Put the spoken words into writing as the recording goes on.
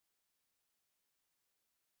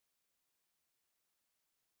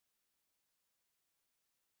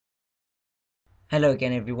Hello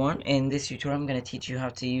again everyone. In this tutorial I'm going to teach you how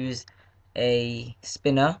to use a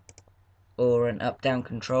spinner or an up-down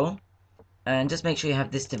control, and just make sure you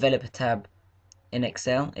have this developer tab in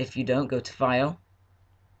Excel. If you don't, go to File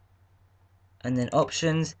and then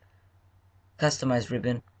Options, Customize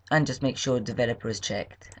Ribbon, and just make sure developer is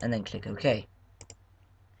checked and then click OK.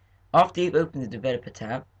 After you've opened the developer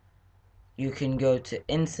tab, you can go to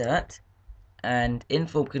Insert and in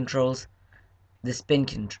Form Controls the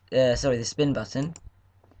spin button,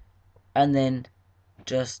 and then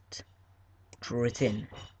just draw it in.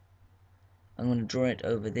 I'm going to draw it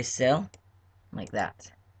over this cell, like that.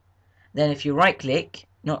 Then if you right click,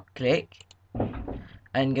 not click,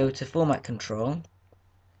 and go to Format Control,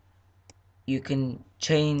 you can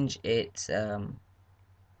change its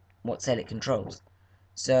what cell it controls.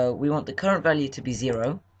 So we want the current value to be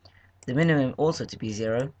 0, the minimum also to be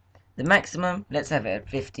 0, the maximum, let's have it at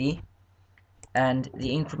 50, and the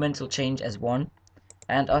incremental change as 1,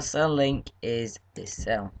 and our cell link is this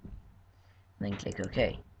cell. And then click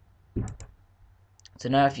OK. So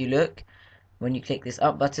now if you look, when you click this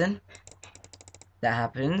up button, that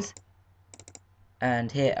happens, and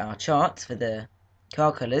here are charts for the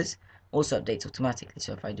car colors, also updates automatically.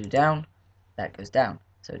 So if I do down, that goes down,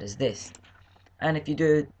 so does this. And if you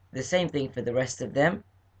do the same thing for the rest of them,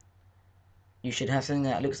 you should have something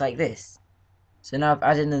that looks like this. So now I've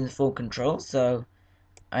added in the full control, so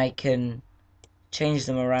I can change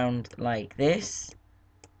them around like this,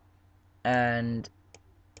 and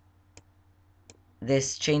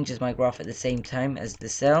this changes my graph at the same time as the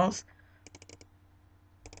cells.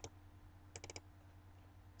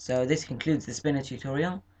 So this concludes the spinner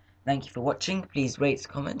tutorial. Thank you for watching. Please rate,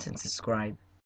 comment and subscribe.